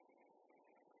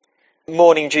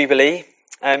Morning, Jubilee.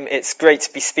 It's great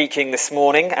to be speaking this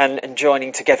morning and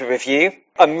joining together with you.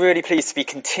 I'm really pleased to be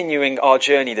continuing our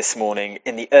journey this morning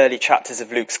in the early chapters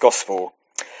of Luke's Gospel.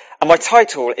 And my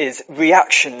title is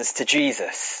Reactions to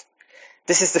Jesus.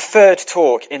 This is the third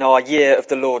talk in our Year of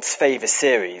the Lord's Favour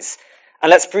series.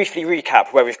 And let's briefly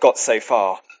recap where we've got so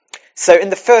far. So in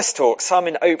the first talk,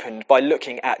 Simon opened by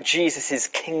looking at Jesus'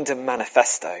 Kingdom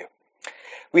Manifesto.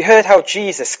 We heard how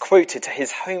Jesus quoted to his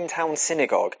hometown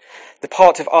synagogue the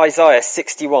part of Isaiah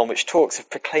 61 which talks of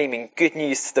proclaiming good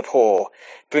news to the poor,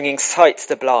 bringing sight to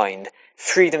the blind,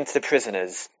 freedom to the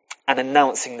prisoners, and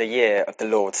announcing the year of the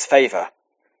Lord's favour.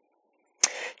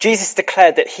 Jesus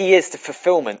declared that he is the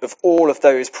fulfilment of all of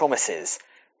those promises,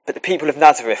 but the people of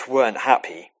Nazareth weren't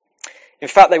happy. In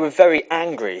fact, they were very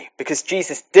angry because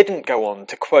Jesus didn't go on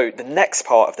to quote the next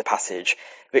part of the passage,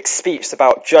 which speaks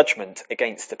about judgment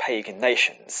against the pagan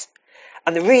nations.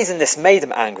 And the reason this made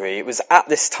them angry was at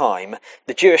this time,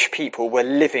 the Jewish people were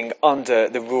living under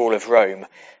the rule of Rome,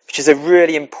 which is a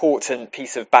really important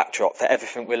piece of backdrop for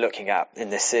everything we're looking at in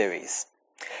this series.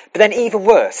 But then even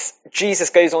worse, Jesus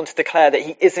goes on to declare that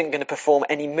he isn't going to perform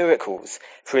any miracles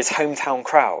for his hometown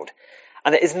crowd,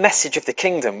 and that his message of the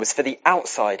kingdom was for the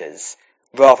outsiders,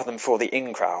 rather than for the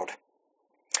in-crowd.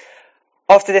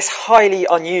 After this highly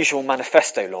unusual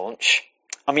manifesto launch,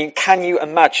 can you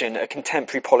imagine a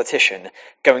contemporary politician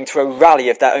going to a rally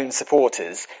of their own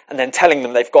supporters and then telling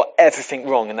them they've got everything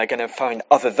wrong and they're going to find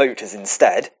other voters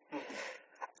instead?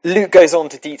 Luke goes on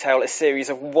to detail a series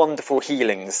of wonderful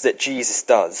healings that Jesus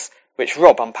does, which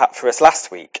Rob unpacked for us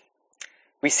last week.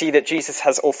 We see that Jesus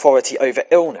has authority over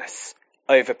illness,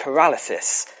 over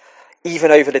paralysis,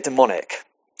 even over the demonic.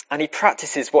 And he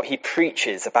practices what he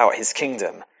preaches about his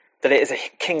kingdom, that it is a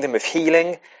kingdom of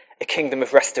healing, a kingdom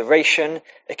of restoration,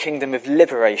 a kingdom of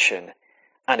liberation,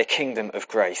 and a kingdom of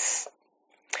grace.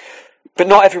 But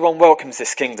not everyone welcomes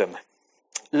this kingdom.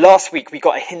 Last week we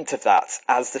got a hint of that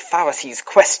as the Pharisees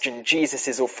questioned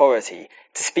Jesus' authority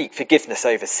to speak forgiveness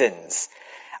over sins.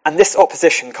 And this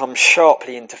opposition comes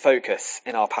sharply into focus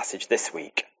in our passage this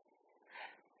week.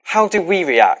 How do we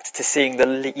react to seeing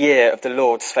the year of the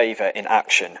Lord's favour in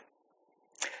action?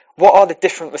 What are the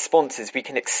different responses we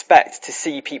can expect to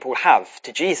see people have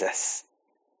to Jesus?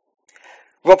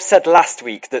 Rob said last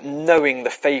week that knowing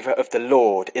the favour of the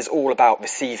Lord is all about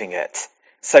receiving it.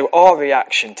 So our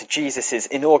reaction to Jesus'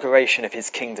 inauguration of his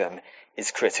kingdom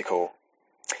is critical.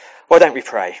 Why don't we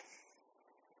pray?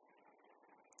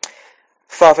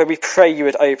 Father, we pray you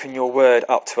would open your word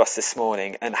up to us this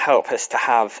morning and help us to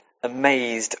have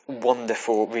amazed,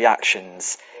 wonderful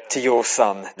reactions to your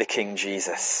Son, the King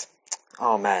Jesus.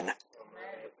 Amen.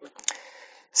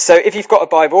 So if you've got a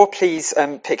Bible, please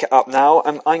pick it up now.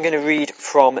 I'm going to read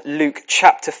from Luke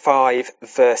chapter 5,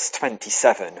 verse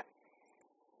 27.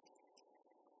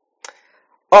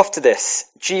 After this,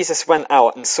 Jesus went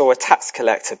out and saw a tax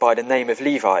collector by the name of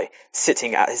Levi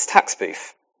sitting at his tax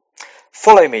booth.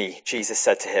 "Follow me," Jesus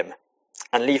said to him.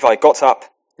 And Levi got up,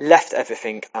 left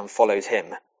everything, and followed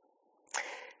him.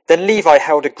 Then Levi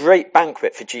held a great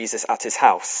banquet for Jesus at his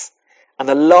house, and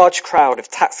a large crowd of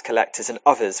tax collectors and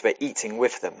others were eating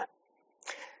with them.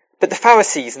 But the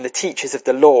Pharisees and the teachers of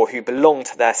the law who belonged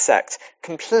to their sect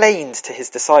complained to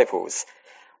his disciples,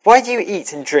 "Why do you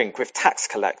eat and drink with tax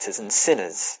collectors and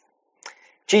sinners?"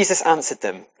 Jesus answered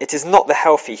them, "It is not the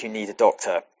healthy who need a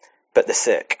doctor, but the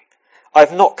sick. I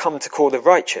have not come to call the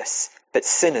righteous, but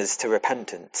sinners to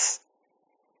repentance."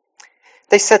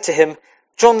 They said to him,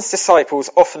 "John's disciples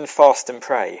often fast and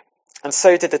pray, and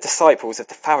so did the disciples of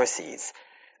the Pharisees,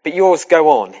 but yours go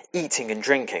on, eating and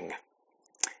drinking."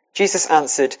 Jesus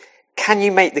answered, "Can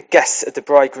you make the guests of the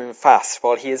bridegroom fast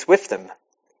while he is with them?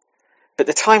 But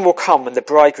the time will come when the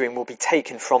bridegroom will be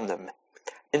taken from them.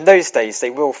 In those days they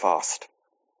will fast."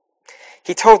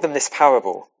 He told them this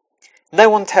parable. "No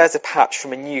one tears a patch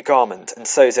from a new garment and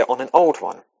sews it on an old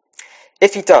one.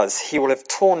 If he does, he will have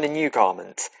torn the new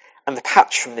garment, and the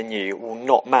patch from the new will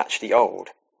not match the old.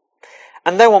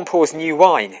 And no one pours new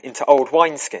wine into old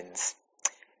wineskins.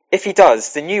 If he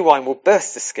does, the new wine will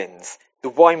burst the skins, the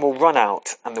wine will run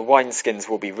out, and the wineskins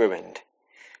will be ruined.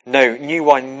 No, new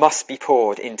wine must be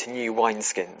poured into new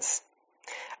wineskins.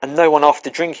 And no one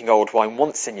after drinking old wine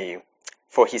wants the new,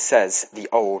 for he says the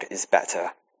old is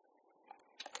better."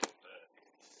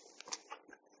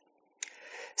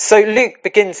 So Luke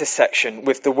begins this section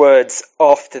with the words,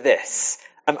 "after this."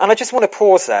 And I just want to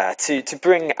pause there to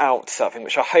bring out something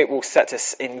which I hope will set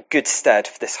us in good stead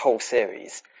for this whole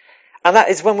series. And that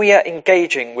is when we are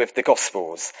engaging with the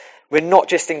Gospels, we're not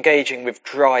just engaging with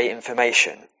dry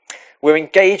information. We're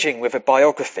engaging with a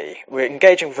biography. We're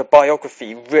engaging with a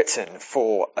biography written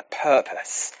for a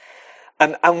purpose.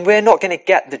 And we're not going to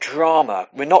get the drama,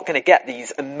 we're not going to get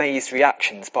these amazed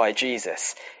reactions by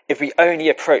Jesus if we only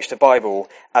approach the Bible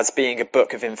as being a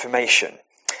book of information.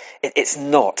 It's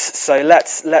not. So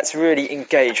let's really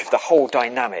engage with the whole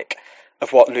dynamic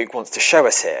of what Luke wants to show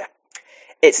us here.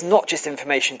 It's not just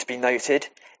information to be noted,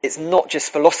 it's not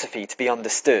just philosophy to be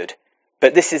understood,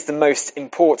 but this is the most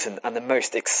important and the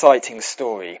most exciting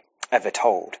story ever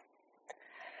told.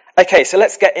 Okay, so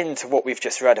let's get into what we've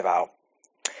just read about.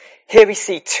 Here we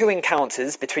see two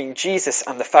encounters between Jesus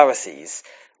and the Pharisees,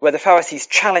 where the Pharisees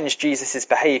challenge Jesus'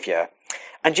 behaviour,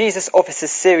 and Jesus offers a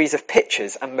series of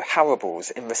pictures and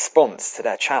parables in response to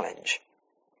their challenge.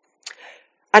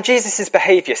 And Jesus'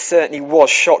 behaviour certainly was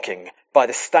shocking by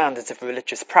the standards of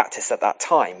religious practice at that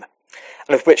time,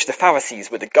 and of which the Pharisees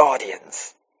were the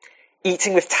guardians.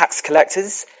 Eating with tax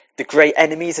collectors, the great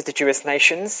enemies of the Jewish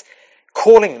nations,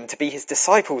 calling them to be his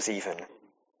disciples even.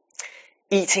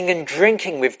 Eating and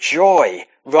drinking with joy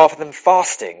rather than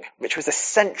fasting, which was a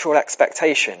central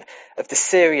expectation of the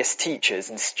serious teachers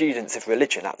and students of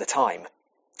religion at the time.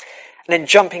 And then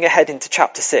jumping ahead into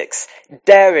chapter 6,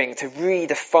 daring to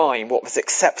redefine what was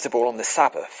acceptable on the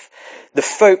Sabbath, the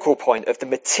focal point of the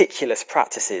meticulous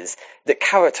practices that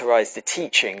characterised the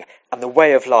teaching and the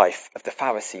way of life of the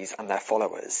Pharisees and their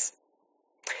followers.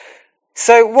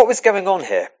 So what was going on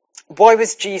here? Why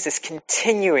was Jesus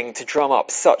continuing to drum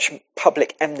up such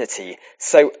public enmity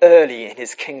so early in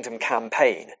his kingdom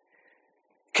campaign?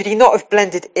 Could he not have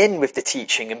blended in with the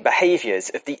teaching and behaviours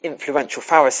of the influential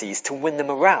Pharisees to win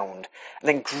them around, and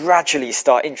then gradually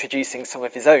start introducing some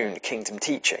of his own kingdom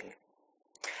teaching?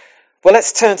 Well,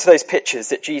 let's turn to those pictures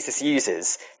that Jesus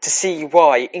uses to see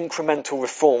why incremental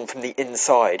reform from the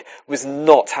inside was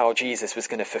not how Jesus was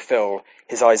going to fulfil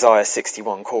his Isaiah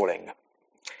 61 calling.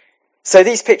 So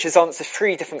these pictures answer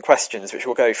three different questions which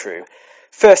we'll go through.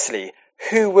 Firstly,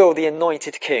 who will the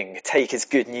anointed king take his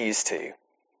good news to?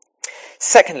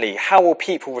 Secondly, how will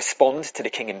people respond to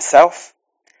the king himself?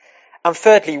 And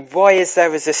thirdly, why is there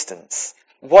resistance?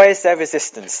 Why is there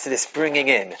resistance to this bringing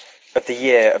in of the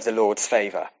year of the Lord's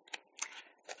favour?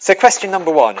 So question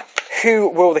number 1, who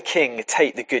will the king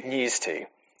take the good news to?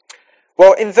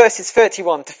 Well, in verses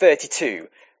 31 to 32,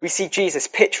 we see Jesus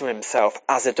picture himself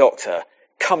as a doctor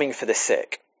coming for the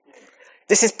sick.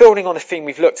 This is building on a theme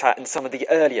we've looked at in some of the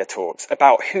earlier talks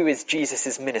about who is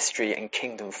Jesus' ministry and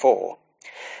kingdom for.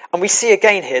 And we see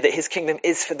again here that his kingdom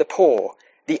is for the poor,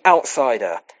 the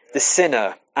outsider, the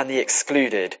sinner and the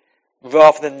excluded,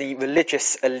 rather than the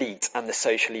religious elite and the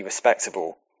socially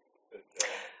respectable.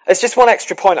 There's just one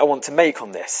extra point I want to make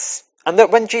on this, and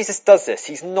that when Jesus does this,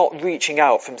 he's not reaching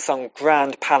out from some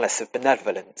grand palace of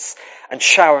benevolence and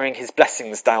showering his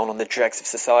blessings down on the dregs of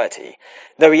society.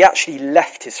 No, he actually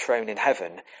left his throne in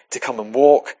heaven to come and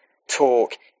walk,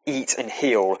 talk, eat and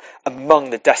heal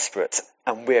among the desperate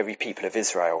and weary people of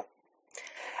Israel.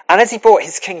 And as he brought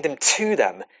his kingdom to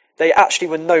them, they actually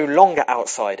were no longer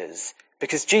outsiders,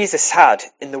 because Jesus had,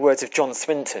 in the words of John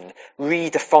Swinton,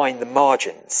 redefined the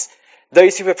margins.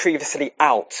 Those who were previously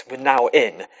out were now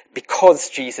in, because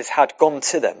Jesus had gone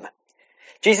to them.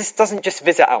 Jesus doesn't just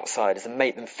visit outsiders and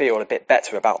make them feel a bit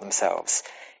better about themselves.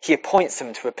 He appoints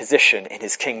them to a position in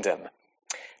his kingdom.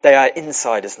 They are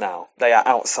insiders now. They are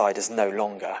outsiders no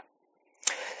longer.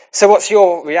 So what's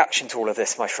your reaction to all of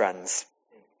this, my friends?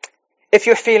 If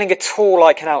you're feeling at all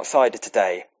like an outsider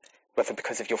today, whether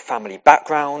because of your family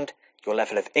background, your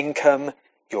level of income,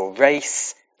 your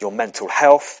race, your mental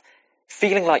health,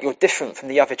 feeling like you're different from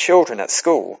the other children at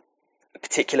school, a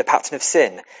particular pattern of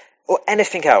sin, or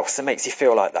anything else that makes you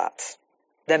feel like that,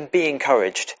 then be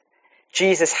encouraged.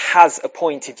 Jesus has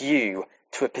appointed you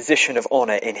to a position of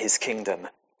honour in his kingdom.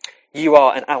 You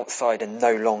are an outsider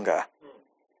no longer.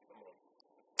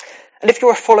 And if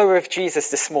you're a follower of Jesus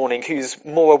this morning who's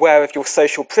more aware of your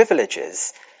social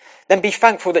privileges, then be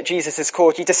thankful that Jesus has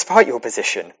called you despite your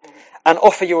position, and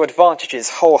offer your advantages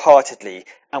wholeheartedly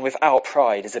and without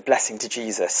pride as a blessing to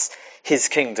Jesus, his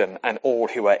kingdom and all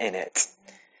who are in it.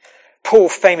 Paul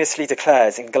famously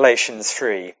declares in Galatians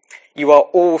 3, "You are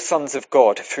all sons of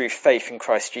God through faith in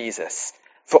Christ Jesus.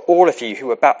 For all of you who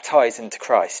are baptized into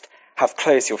Christ have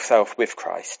clothed yourself with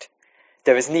Christ.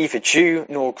 There is neither Jew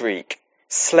nor Greek,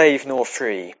 slave nor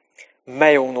free,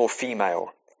 male nor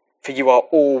female, for you are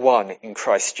all one in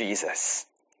Christ Jesus."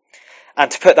 And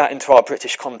to put that into our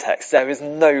British context, there is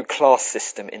no class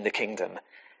system in the kingdom.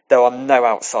 There are no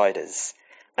outsiders.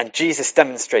 And Jesus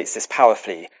demonstrates this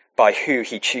powerfully by who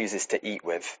he chooses to eat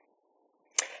with.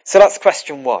 So that's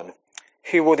question 1.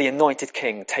 Who will the anointed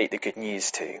king take the good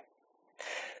news to?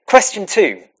 Question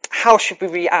 2. How should we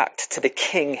react to the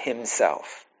king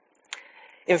himself?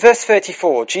 In verse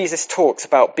 34, Jesus talks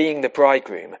about being the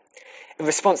bridegroom. in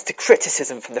response to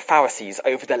criticism from the Pharisees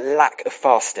over the lack of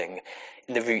fasting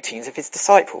in the routines of his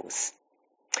disciples.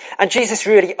 And Jesus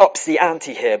really ups the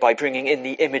ante here by bringing in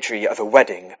the imagery of a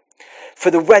wedding.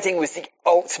 For the wedding was the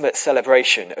ultimate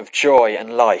celebration of joy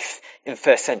and life in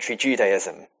first century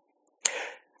Judaism.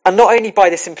 And not only by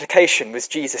this implication was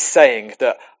Jesus saying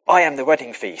that I am the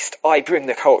wedding feast, I bring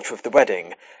the culture of the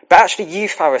wedding, but actually you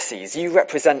Pharisees, you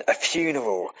represent a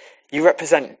funeral. You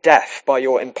represent death by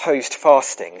your imposed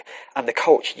fasting and the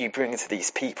culture you bring to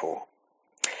these people.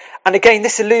 And again,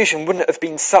 this allusion wouldn't have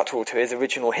been subtle to his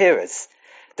original hearers.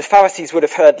 The Pharisees would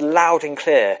have heard loud and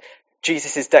clear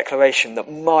Jesus' declaration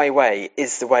that my way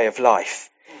is the way of life,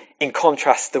 in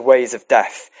contrast to the ways of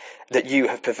death that you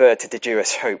have perverted the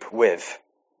Jewish hope with.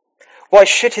 Why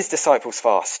should his disciples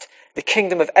fast? The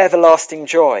kingdom of everlasting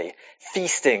joy,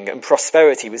 feasting and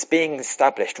prosperity was being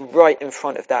established right in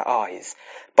front of their eyes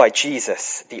by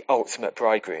Jesus, the ultimate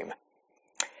bridegroom.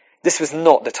 This was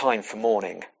not the time for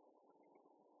mourning.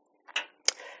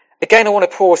 Again, I want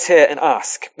to pause here and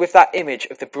ask, with that image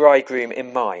of the bridegroom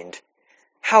in mind,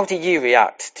 how do you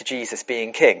react to Jesus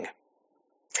being king?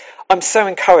 I'm so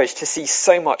encouraged to see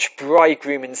so much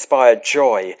bridegroom-inspired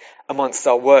joy amongst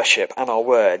our worship and our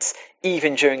words,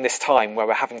 even during this time where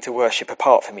we're having to worship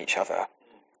apart from each other.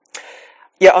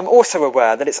 Yet I'm also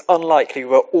aware that it's unlikely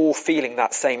we're all feeling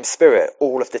that same spirit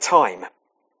all of the time.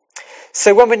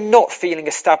 So when we're not feeling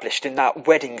established in that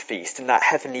wedding feast and that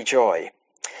heavenly joy,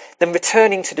 then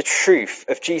returning to the truth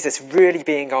of Jesus really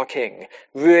being our King,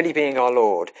 really being our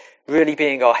Lord, really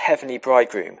being our heavenly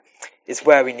bridegroom is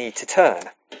where we need to turn.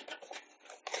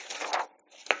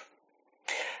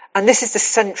 And this is the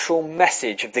central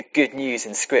message of the good news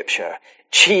in Scripture.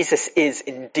 Jesus is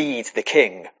indeed the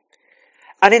King.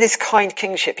 And in his kind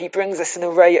kingship, he brings us an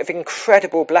array of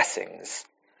incredible blessings.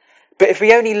 But if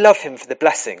we only love him for the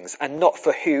blessings and not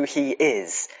for who he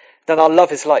is, then our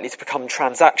love is likely to become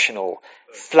transactional,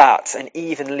 flat, and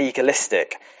even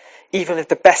legalistic, even with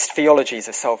the best theologies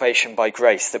of salvation by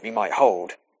grace that we might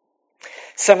hold.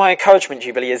 So my encouragement,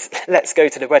 Jubilee, is let's go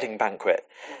to the wedding banquet.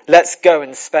 Let's go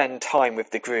and spend time with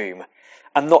the groom,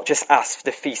 and not just ask for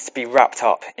the feast to be wrapped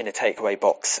up in a takeaway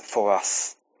box for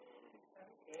us.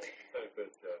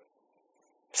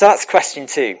 So that's question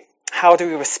 2. How do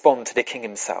we respond to the King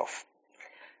himself?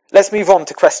 Let's move on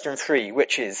to question 3,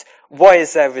 which is, why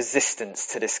is there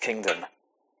resistance to this kingdom?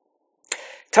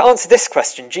 To answer this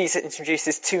question, Jesus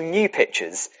introduces 2 new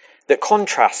pictures that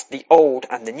contrast the old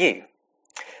and the new.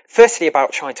 Firstly,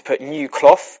 about trying to put new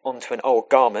cloth onto an old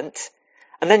garment,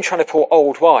 and then trying to pour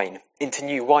old wine into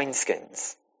new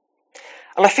wineskins.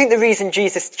 And I think the reason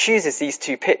Jesus chooses these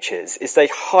 2 pictures is they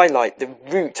highlight the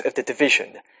root of the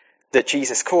division that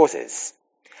Jesus causes.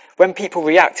 When people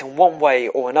react in one way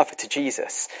or another to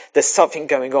Jesus, there's something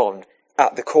going on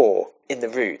at the core, in the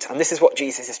root. And this is what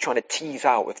Jesus is trying to tease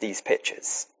out with these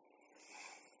pictures.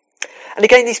 And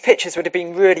again, these pictures would have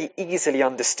been really easily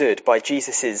understood by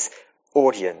Jesus'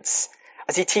 audience,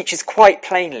 as he teaches quite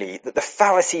plainly that the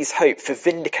Pharisees' hope for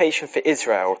vindication for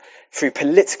Israel through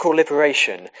political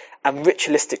liberation and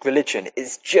ritualistic religion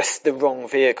is just the wrong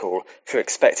vehicle for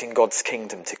expecting God's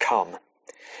kingdom to come.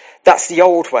 That's the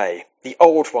old way, the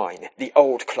old wine, the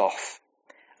old cloth,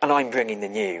 and I'm bringing the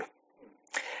new.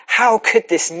 How could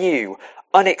this new,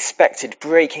 unexpected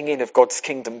breaking in of God's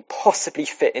kingdom possibly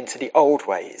fit into the old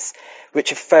ways, which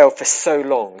have failed for so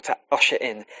long to usher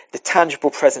in the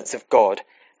tangible presence of God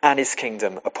and his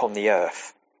kingdom upon the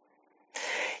earth?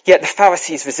 Yet the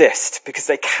Pharisees resist because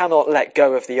they cannot let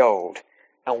go of the old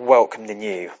and welcome the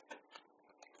new.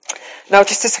 Now,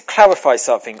 just to clarify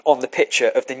something on the picture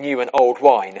of the new and old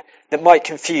wine that might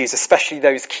confuse especially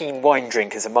those keen wine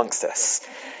drinkers amongst us.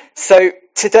 So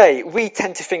today we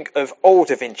tend to think of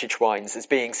older vintage wines as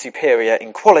being superior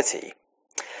in quality.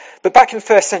 But back in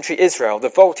first century Israel, the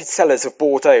vaulted cellars of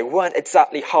Bordeaux weren't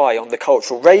exactly high on the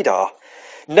cultural radar.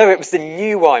 No, it was the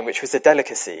new wine which was a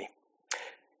delicacy.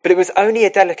 But it was only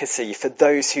a delicacy for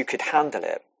those who could handle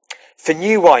it. For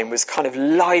new wine was kind of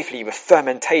lively with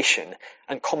fermentation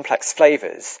and complex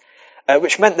flavours,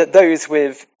 which meant that those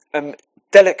with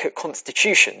delicate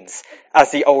constitutions,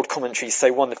 as the old commentaries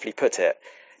so wonderfully put it,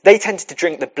 they tended to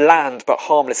drink the bland but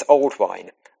harmless old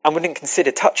wine and wouldn't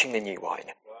consider touching the new wine.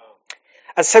 Wow.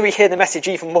 And so we hear the message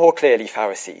even more clearly,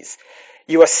 Pharisees.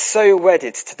 You are so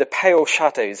wedded to the pale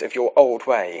shadows of your old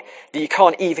way that you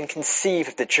can't even conceive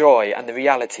of the joy and the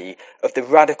reality of the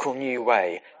radical new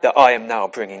way that I am now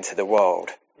bringing to the world.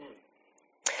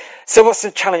 So what's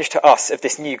the challenge to us of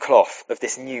this new cloth, of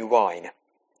this new wine?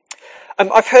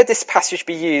 I've heard this passage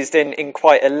be used in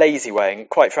quite a lazy way, and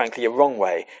quite frankly a wrong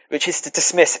way, which is to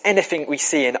dismiss anything we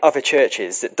see in other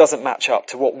churches that doesn't match up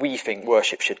to what we think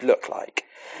worship should look like.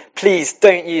 Please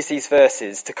don't use these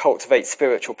verses to cultivate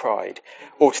spiritual pride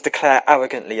or to declare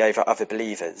arrogantly over other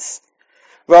believers.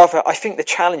 Rather, I think the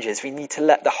challenge is we need to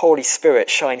let the Holy Spirit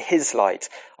shine his light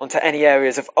onto any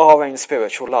areas of our own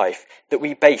spiritual life that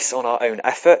we base on our own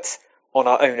effort, on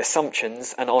our own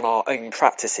assumptions, and on our own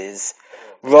practices,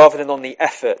 rather than on the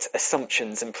effort,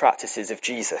 assumptions, and practices of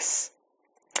Jesus.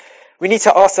 We need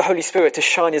to ask the Holy Spirit to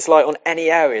shine his light on any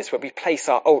areas where we place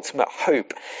our ultimate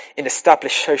hope in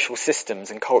established social systems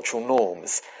and cultural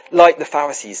norms, like the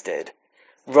Pharisees did,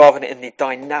 rather than in the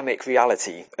dynamic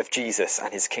reality of Jesus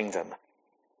and his kingdom.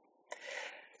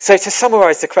 So to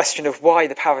summarise the question of why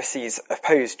the Pharisees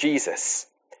opposed Jesus,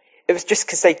 it was just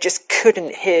because they just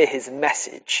couldn't hear his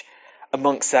message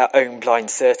amongst their own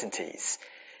blind certainties.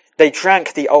 They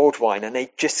drank the old wine and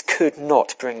they just could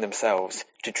not bring themselves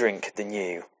to drink the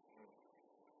new.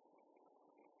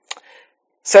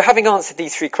 So having answered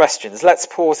these three questions, let's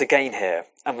pause again here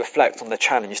and reflect on the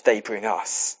challenge they bring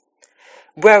us.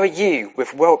 Where are you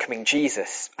with welcoming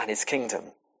Jesus and his kingdom?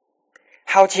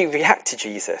 How do you react to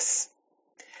Jesus?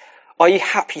 Are you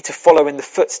happy to follow in the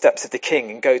footsteps of the king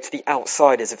and go to the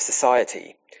outsiders of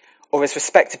society? Or is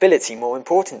respectability more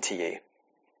important to you?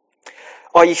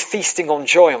 Are you feasting on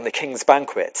joy on the king's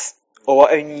banquets? Or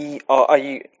are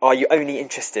you only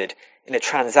interested in a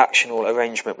transactional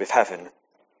arrangement with heaven?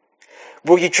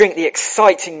 Will you drink the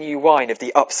exciting new wine of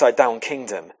the upside-down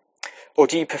kingdom? Or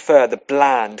do you prefer the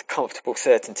bland, comfortable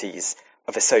certainties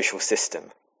of a social system?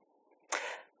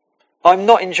 I'm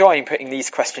not enjoying putting these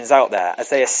questions out there, as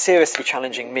they are seriously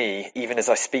challenging me even as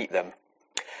I speak them.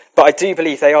 But I do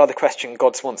believe they are the question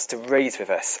God wants to raise with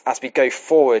us as we go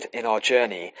forward in our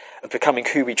journey of becoming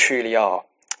who we truly are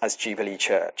as Jubilee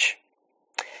Church.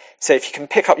 So if you can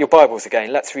pick up your Bibles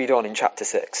again, let's read on in chapter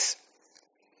 6.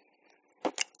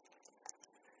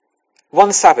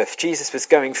 One Sabbath, Jesus was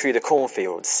going through the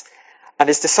cornfields, and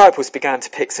his disciples began to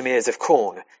pick some ears of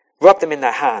corn, rub them in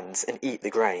their hands, and eat the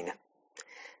grain.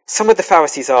 Some of the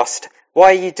Pharisees asked,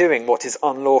 "Why are you doing what is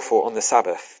unlawful on the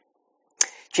Sabbath?"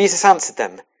 Jesus answered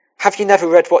them, "Have you never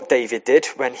read what David did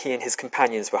when he and his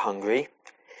companions were hungry?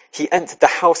 He entered the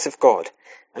house of God,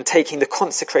 and taking the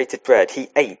consecrated bread, he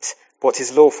ate what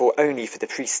is lawful only for the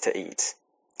priests to eat.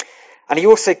 And he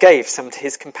also gave some to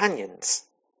his companions.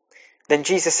 Then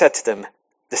Jesus said to them,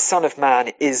 'The Son of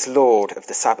Man is Lord of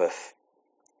the Sabbath.'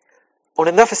 On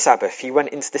another Sabbath, he went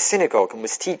into the synagogue and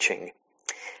was teaching.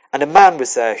 And a man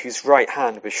was there whose right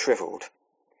hand was shriveled.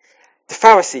 The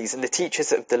Pharisees and the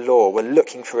teachers of the law were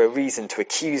looking for a reason to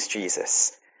accuse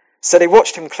Jesus, so they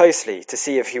watched him closely to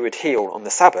see if he would heal on the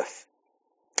Sabbath.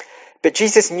 But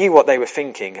Jesus knew what they were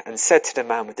thinking and said to the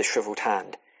man with the shriveled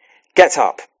hand, 'Get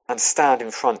up and stand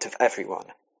in front of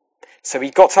everyone.' So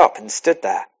he got up and stood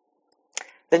there.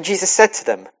 Then Jesus said to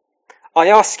them, 'I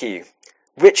ask you,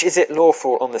 which is it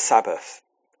lawful on the Sabbath?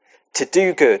 To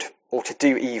do good or to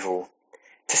do evil?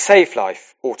 To save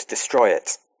life or to destroy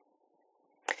it?'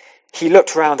 He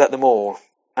looked round at them all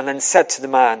and then said to the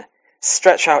man,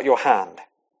 'Stretch out your hand.'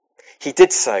 He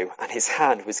did so, and his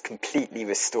hand was completely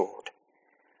restored.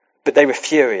 But they were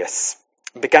furious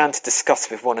and began to discuss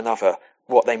with one another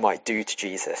what they might do to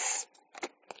Jesus.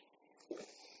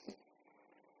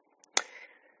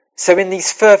 So in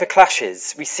these further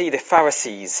clashes, we see the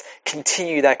Pharisees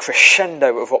continue their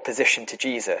crescendo of opposition to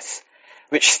Jesus,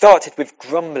 which started with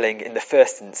grumbling in the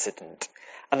first incident,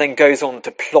 and then goes on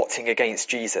to plotting against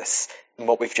Jesus in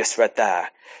what we've just read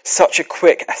there. Such a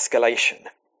quick escalation.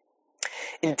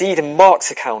 Indeed, in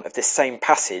Mark's account of this same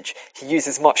passage, he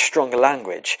uses much stronger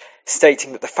language,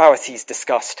 stating that the Pharisees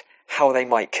discussed how they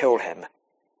might kill him.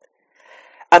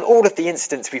 And all of the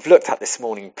incidents we've looked at this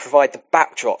morning provide the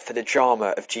backdrop for the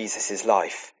drama of Jesus'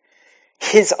 life.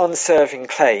 His unswerving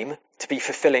claim to be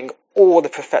fulfilling all the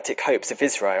prophetic hopes of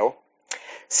Israel,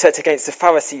 set against the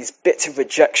Pharisees' bitter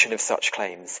rejection of such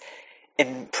claims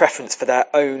in preference for their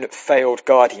own failed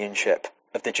guardianship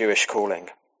of the Jewish calling.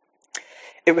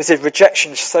 It was a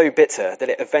rejection so bitter that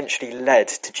it eventually led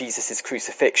to Jesus'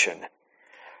 crucifixion,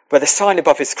 where the sign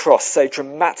above his cross so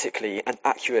dramatically and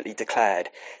accurately declared,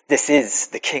 "This is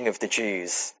the King of the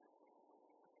Jews."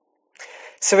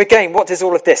 So again, what does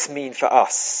all of this mean for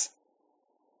us?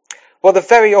 Well, the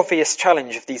very obvious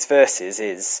challenge of these verses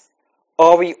is,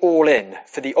 are we all in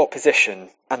for the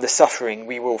opposition and the suffering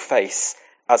we will face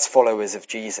as followers of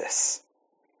Jesus?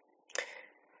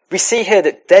 We see here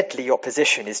that deadly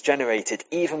opposition is generated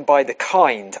even by the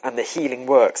kind and the healing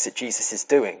works that Jesus is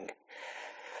doing.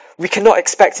 We cannot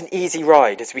expect an easy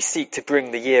ride as we seek to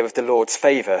bring the year of the Lord's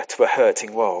favour to a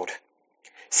hurting world.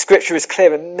 Scripture is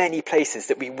clear in many places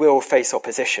that we will face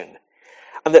opposition,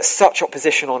 and that such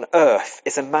opposition on earth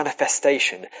is a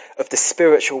manifestation of the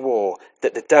spiritual war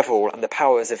that the devil and the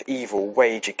powers of evil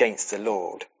wage against the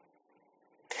Lord.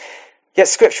 Yet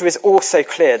Scripture is also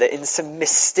clear that in some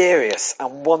mysterious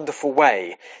and wonderful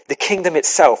way, the kingdom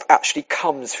itself actually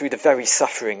comes through the very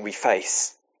suffering we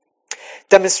face.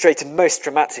 Demonstrated most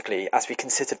dramatically as we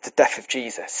consider the death of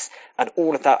Jesus and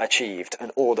all of that achieved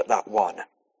and all that won.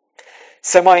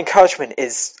 So my encouragement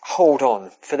is, hold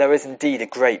on, for there is indeed a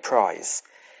great prize,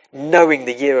 knowing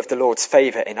the year of the Lord's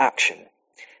favour in action,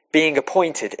 being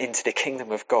appointed into the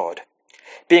kingdom of God,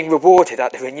 being rewarded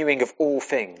at the renewing of all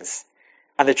things,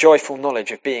 and the joyful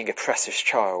knowledge of being a precious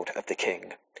child of the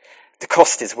King. The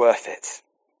cost is worth it.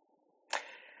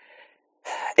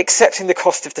 Accepting the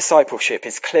cost of discipleship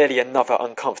is clearly another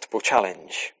uncomfortable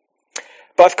challenge.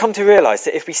 But I've come to realise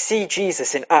that if we see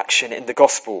Jesus in action in the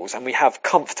Gospels and we have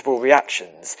comfortable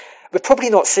reactions, we're probably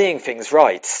not seeing things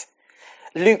right.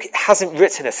 Luke hasn't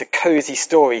written us a cosy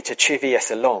story to chivvy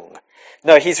us along.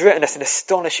 No, he's written us an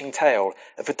astonishing tale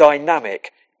of a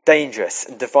dynamic, dangerous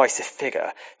and divisive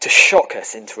figure to shock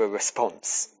us into a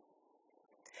response.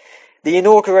 The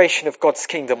inauguration of God's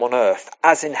kingdom on earth,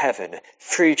 as in heaven,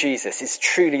 through Jesus, is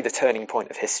truly the turning point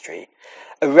of history,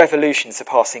 a revolution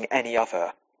surpassing any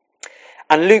other.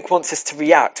 And Luke wants us to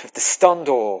react with the stunned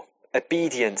awe,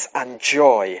 obedience and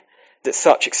joy that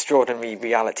such extraordinary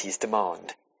realities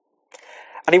demand.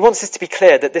 And he wants us to be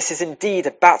clear that this is indeed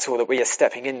a battle that we are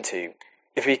stepping into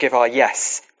if we give our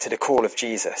yes to the call of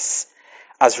Jesus.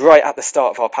 As right at the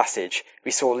start of our passage,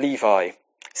 we saw Levi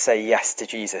say yes to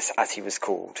Jesus as he was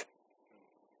called.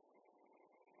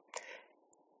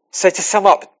 So to sum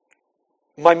up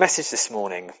my message this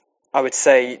morning, I would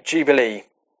say, Jubilee,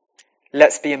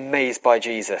 let's be amazed by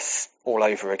Jesus all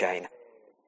over again.